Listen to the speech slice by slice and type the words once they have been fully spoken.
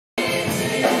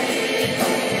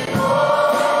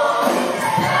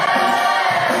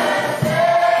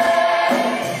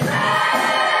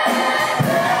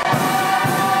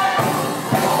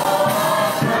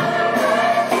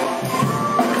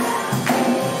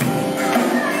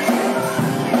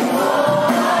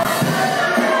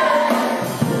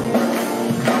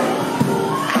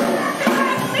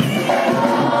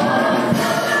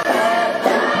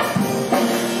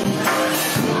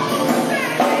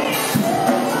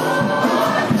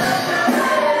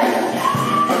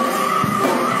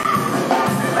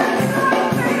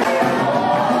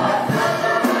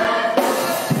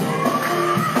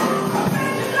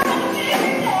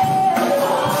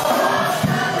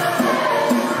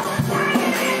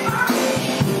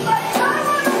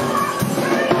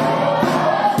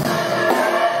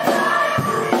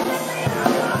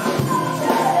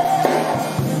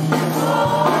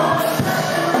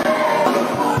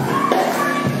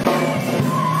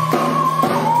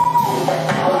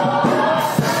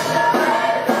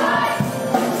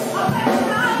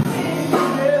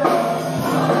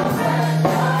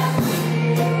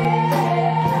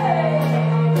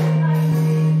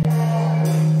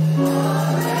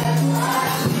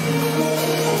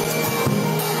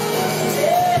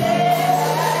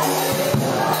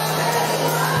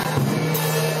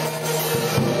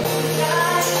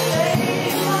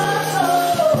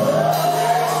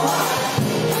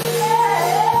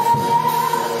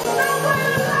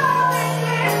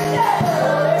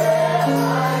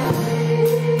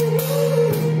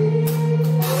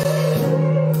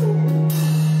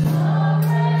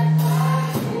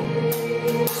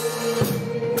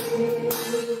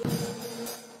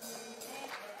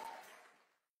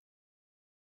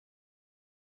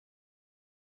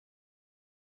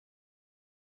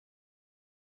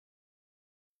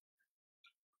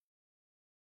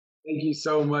Thank you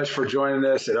so much for joining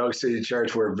us at Oak City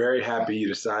Church. We're very happy you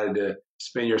decided to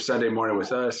spend your Sunday morning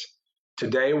with us.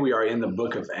 Today, we are in the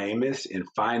book of Amos and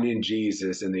finding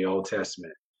Jesus in the Old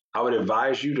Testament. I would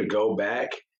advise you to go back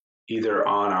either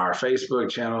on our Facebook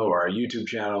channel or our YouTube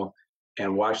channel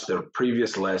and watch the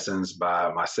previous lessons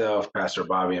by myself, Pastor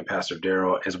Bobby, and Pastor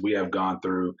Daryl as we have gone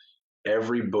through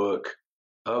every book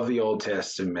of the Old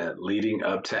Testament leading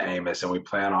up to Amos, and we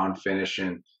plan on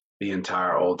finishing the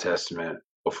entire Old Testament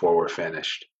before we're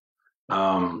finished.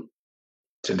 Um,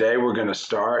 Today we're going to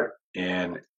start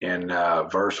in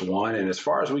verse 1, and as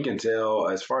far as we can tell,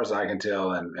 as far as I can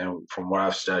tell, and from what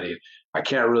I've studied, I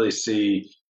can't really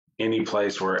see any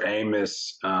place where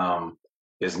Amos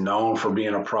is known for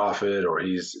being a prophet or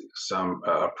he's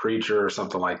a preacher or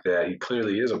something like that. He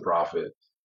clearly is a prophet,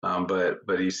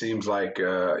 but he seems like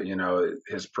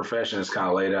his profession is kind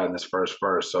of laid out in this first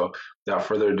verse. So without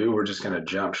further ado, we're just going to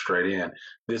jump straight in.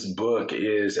 This book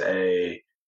is a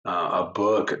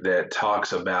book that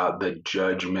talks about the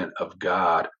judgment of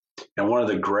God. And one of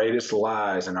the greatest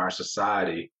lies in our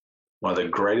society, one of the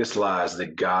greatest lies,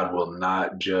 that God will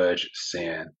not judge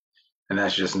sin. And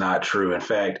that's just not true. In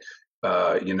fact,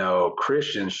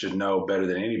 Christians should know better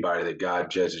than anybody that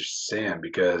God judges sin,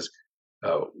 because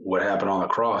what happened on the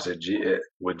cross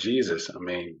with Jesus, I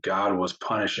mean, God was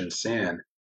punishing sin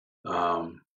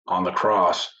on the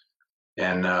cross.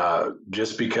 And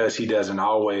just because he doesn't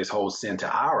always hold sin to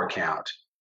our account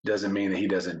doesn't mean that he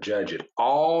doesn't judge it.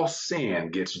 All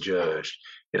sin gets judged.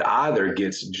 It either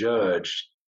gets judged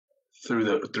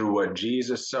through what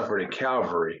Jesus suffered at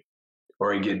Calvary,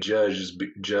 or it gets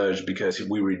judged because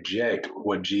we reject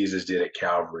what Jesus did at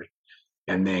Calvary,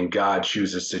 and then God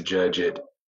chooses to judge it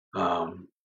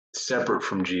separate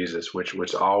from Jesus,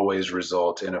 which always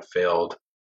results in a failed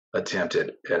attempt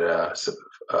at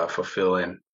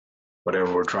fulfilling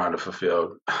whatever we're trying to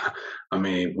fulfill. I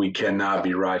mean, we cannot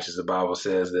be righteous. The Bible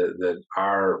says that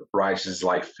our righteousness is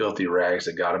like filthy rags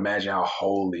to God. Imagine how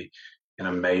holy and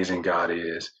amazing God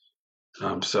is.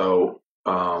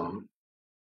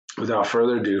 Without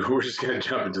further ado, we're just going to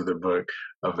jump into the book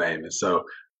of Amos. So,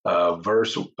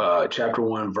 chapter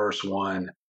 1, verse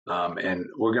 1, and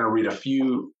we're going to read a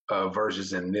few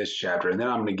verses in this chapter, and then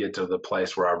I'm going to get to the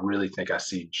place where I really think I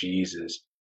see Jesus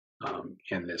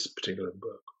in this particular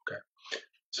book. Okay.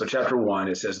 So chapter 1,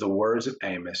 it says, the words of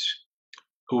Amos,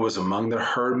 who was among the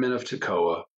herdmen of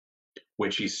Tekoa,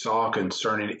 which he saw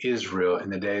concerning Israel in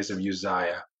the days of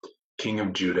Uzziah, king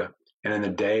of Judah, and in the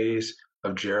days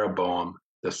of Jeroboam,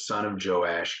 the son of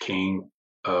Joash, king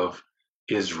of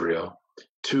Israel,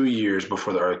 2 years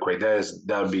before the earthquake.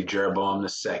 That would be Jeroboam the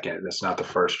second. That's not the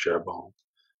first Jeroboam.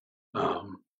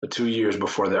 2 years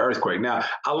before the earthquake. Now,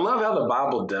 I love how the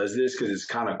Bible does this because it's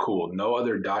kind of cool. No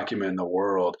other document in the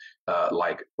world,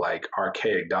 like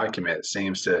archaic document,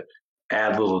 seems to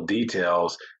add little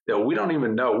details that we don't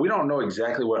even know. We don't know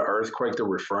exactly what earthquake they're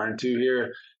referring to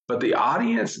here, but the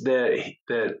audience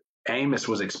that Amos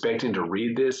was expecting to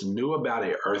read this knew about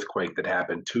an earthquake that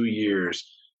happened 2 years,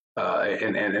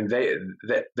 and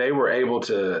they were able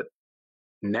to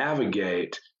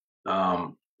navigate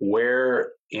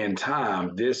where in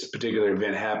time this particular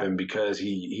event happened, because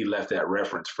he left that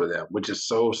reference for them, which is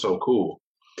so cool.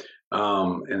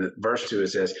 In verse 2 it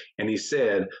says, and he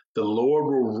said, the Lord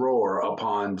will roar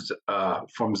upon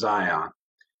from Zion,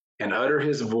 and utter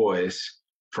his voice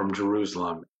from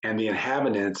Jerusalem, and the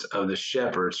inhabitants of the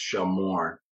shepherds shall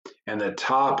mourn, and the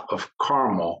top of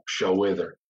Carmel shall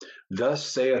wither. Thus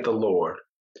saith the Lord,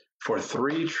 for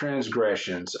 3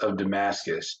 transgressions of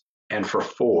Damascus, and for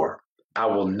 4, I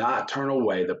will not turn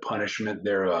away the punishment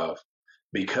thereof,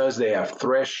 because they have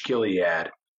threshed Gilead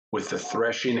with the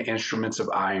threshing instruments of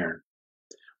iron.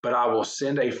 But I will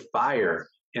send a fire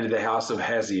into the house of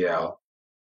Hazael,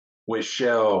 which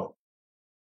shall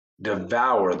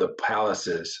devour the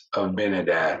palaces of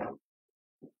Ben-Hadad.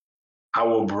 I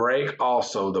will break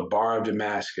also the bar of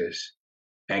Damascus,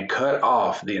 and cut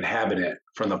off the inhabitant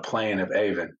from the plain of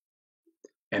Avon,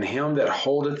 and him that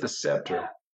holdeth the scepter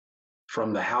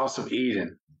from the house of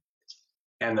Eden,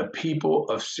 and the people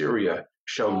of Syria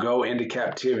shall go into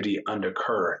captivity under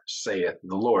Kir, saith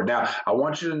the Lord. Now, I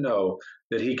want you to know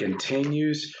that he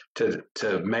continues to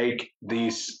make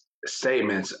these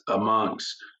statements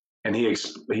amongst, and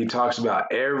he talks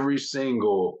about every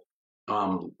single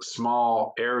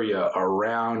small area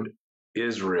around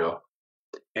Israel.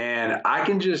 And I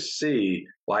can just see,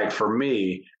 like, for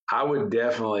me, I would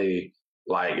definitely,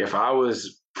 like, if I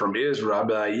was from Israel, I'd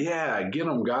be like, yeah, get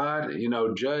them, God.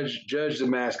 Judge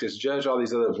Damascus, judge all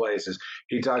these other places.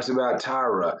 He talks about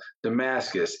Tyre,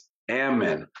 Damascus,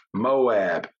 Ammon,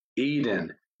 Moab,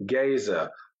 Eden,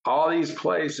 Gaza. All these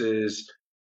places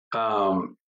He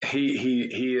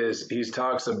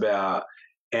talks about,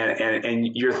 and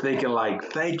you're thinking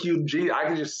like, thank you, Jesus. I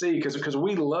can just see, because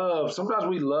sometimes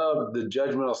we love the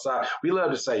judgmental side. We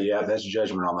love to say, yeah, that's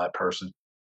judgment on that person.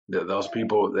 Those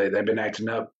people, they've been acting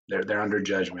up. They're under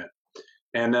judgment.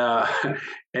 And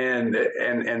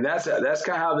and that's kind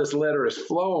of how this letter is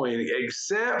flowing,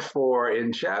 except for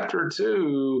in chapter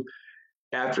 2,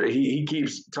 after he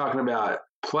keeps talking about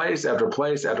place after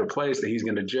place after place that he's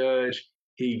going to judge.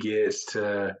 He gets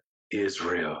to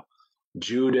Israel,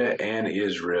 Judah and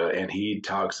Israel, and he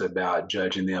talks about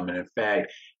judging them. And in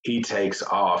fact, he takes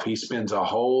off. He spends a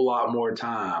whole lot more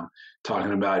time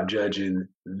talking about judging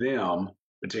them,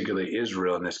 particularly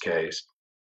Israel in this case,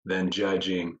 than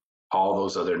judging all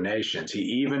those other nations.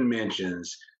 He even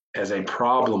mentions as a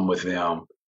problem with them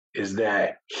is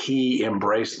that he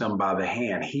embraced them by the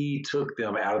hand. He took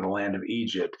them out of the land of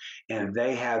Egypt, and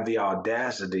they had the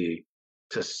audacity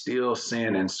to still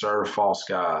sin and serve false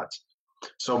gods.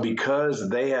 So because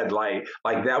they had like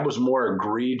that was more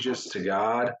egregious to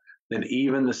God than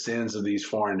even the sins of these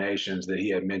foreign nations that he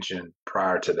had mentioned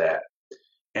prior to that.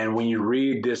 And when you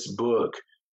read this book,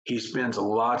 he spends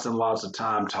lots and lots of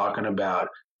time talking about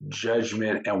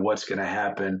judgment and what's going to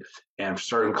happen and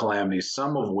certain calamities,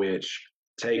 some of which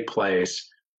take place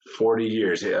 40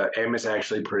 years. Amos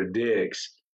actually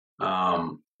predicts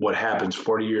what happens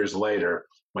 40 years later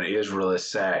when Israel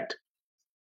is sacked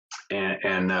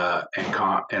and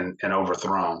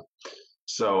overthrown.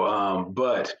 So,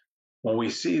 but when we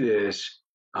see this,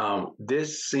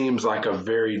 this seems like a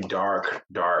very dark,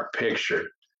 dark picture,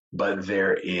 but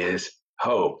there is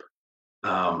hope.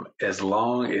 As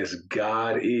long as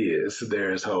God is,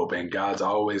 there is hope, and God's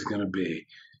always going to be.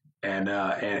 And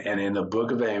in the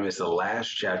book of Amos, the last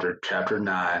chapter, chapter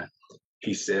 9,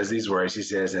 he says these words. He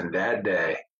says, "In that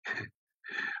day,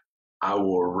 I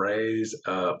will raise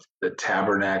up the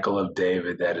tabernacle of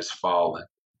David that is fallen,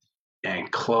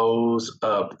 and close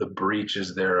up the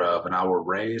breaches thereof, and I will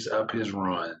raise up his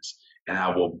ruins, and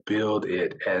I will build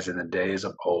it as in the days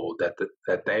of old,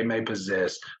 that they may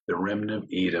possess the remnant of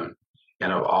Edom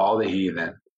and of all the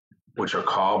heathen which are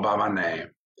called by my name,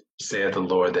 saith the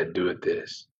Lord that doeth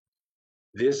this."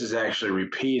 This is actually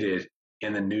repeated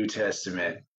in the New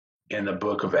Testament in the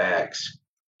book of Acts,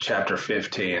 chapter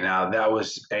 15. Now, that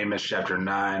was Amos chapter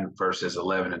 9, verses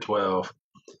 11 and 12.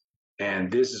 And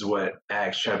this is what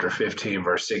Acts chapter 15,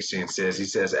 verse 16 says. He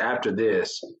says, after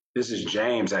this is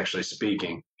James actually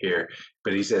speaking here,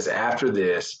 but he says, after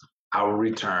this, I will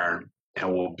return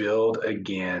and will build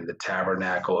again the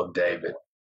tabernacle of David,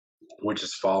 which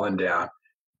is fallen down,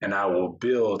 and I will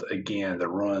build again the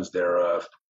ruins thereof,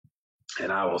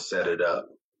 and I will set it up.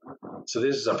 So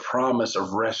this is a promise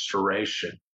of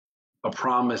restoration, a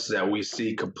promise that we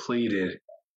see completed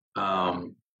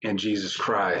in Jesus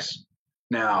Christ.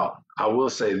 Now, I will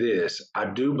say this. I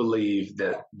do believe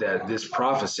that this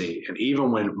prophecy, and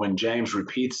even when James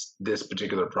repeats this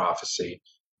particular prophecy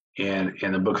in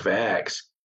the book of Acts,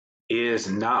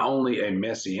 is not only a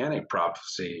messianic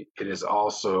prophecy, it is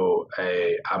also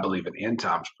I believe, an end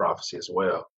times prophecy as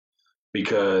well,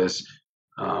 because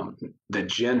the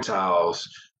Gentiles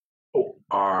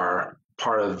are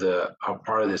part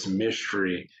of this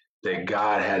mystery that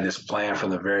God had this plan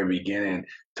from the very beginning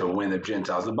to win the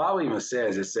Gentiles. The Bible even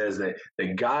says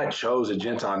that God chose a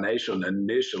Gentile nation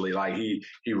initially. Like he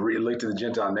looked at the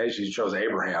Gentile nations, he chose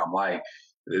Abraham. Like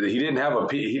he didn't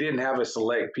have a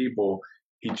select people.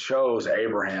 He chose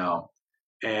Abraham,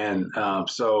 and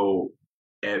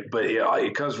but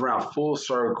it comes around full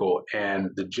circle, and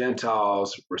the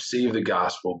Gentiles receive the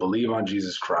gospel, believe on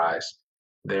Jesus Christ,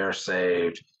 they're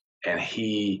saved, and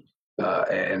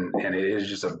and it is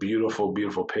just a beautiful,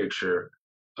 beautiful picture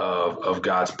of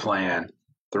God's plan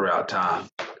throughout time.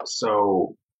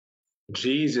 So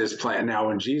Jesus' plan. Now,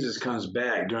 when Jesus comes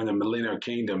back during the millennial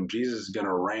kingdom, Jesus is going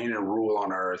to reign and rule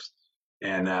on earth.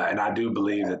 And I do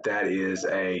believe that is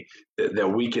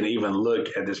that we can even look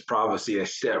at this prophecy a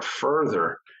step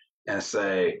further and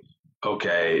say,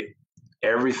 okay,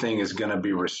 everything is going to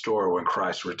be restored when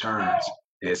Christ returns,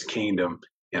 his kingdom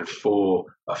in full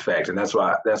effect. And that's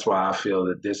why I feel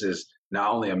that this is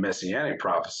not only a messianic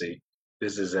prophecy,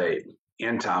 this is a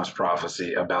end times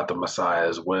prophecy about the Messiah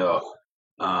as well.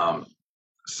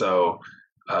 So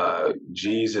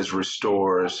Jesus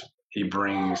restores, he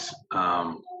brings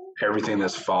everything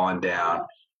that's fallen down,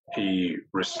 he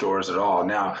restores it all.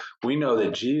 Now, we know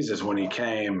that Jesus, when he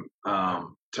came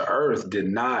to earth, did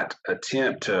not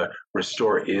attempt to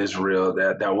restore Israel.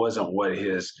 That wasn't what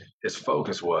his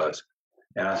focus was.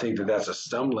 And I think that that's a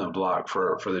stumbling block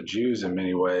for the Jews in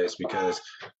many ways, because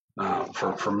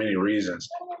for many reasons.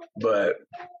 But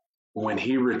when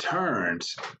he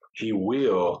returns, he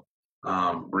will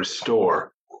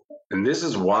restore. And this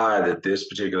is why that this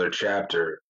particular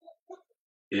chapter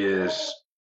is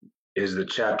the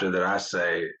chapter that I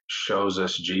say shows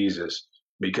us Jesus,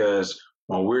 because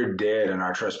when we're dead in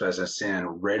our trespass and sin,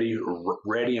 ready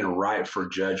and ripe for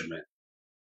judgment,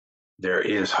 there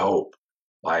is hope.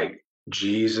 Like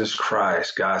Jesus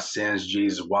Christ, God sends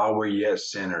Jesus while we're yet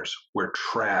sinners. We're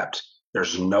trapped.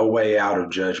 There's no way out of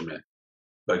judgment,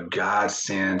 but God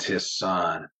sends his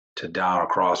son to die on a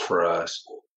cross for us.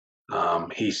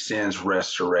 He sends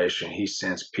restoration. He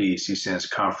sends peace. He sends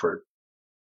comfort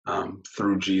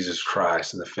through Jesus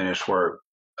Christ and the finished work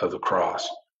of the cross.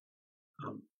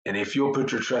 And if you'll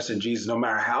put your trust in Jesus, no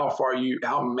matter how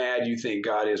mad you think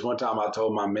God is. One time I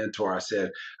told my mentor, I said,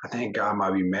 I think God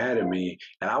might be mad at me.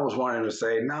 And I was wanting to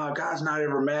say, no, God's not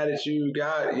ever mad at you.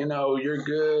 God, you're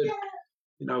good.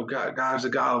 God's a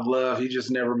God of love. He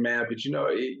just never mad. But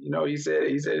he said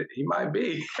he might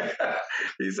be.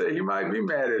 He said he might be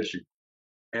mad at you.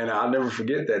 And I'll never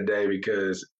forget that day,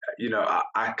 because,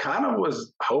 I kind of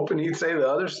was hoping he'd say the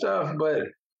other stuff, but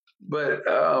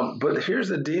here's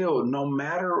the deal. No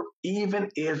matter, even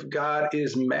if God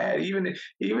is mad, even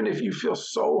if you feel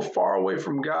so far away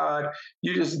from God,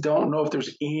 you just don't know if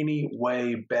there's any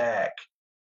way back.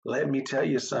 Let me tell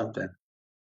you something.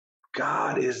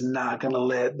 God is not going to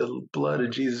let the blood of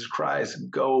Jesus Christ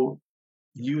go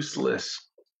useless.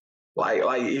 Like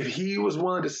if he was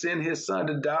willing to send his son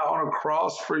to die on a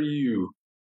cross for you,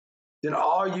 then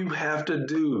all you have to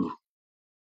do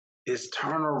is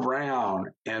turn around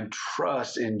and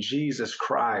trust in Jesus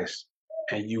Christ,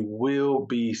 and you will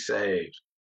be saved.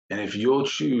 And if you'll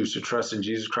choose to trust in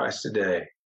Jesus Christ today,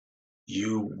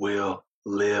 you will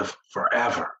live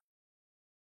forever.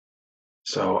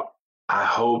 So I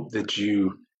hope that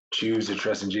you choose to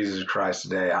trust in Jesus Christ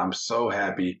today. I'm so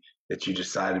happy that you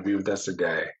decided to be with us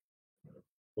today.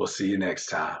 We'll see you next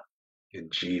time. In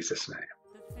Jesus' name.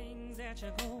 The things that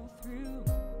you go through,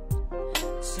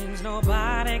 seems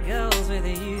nobody goes with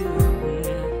you.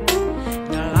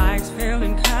 Your life's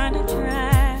feeling kind of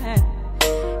dry,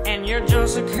 and you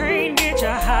just can't get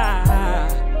your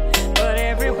high.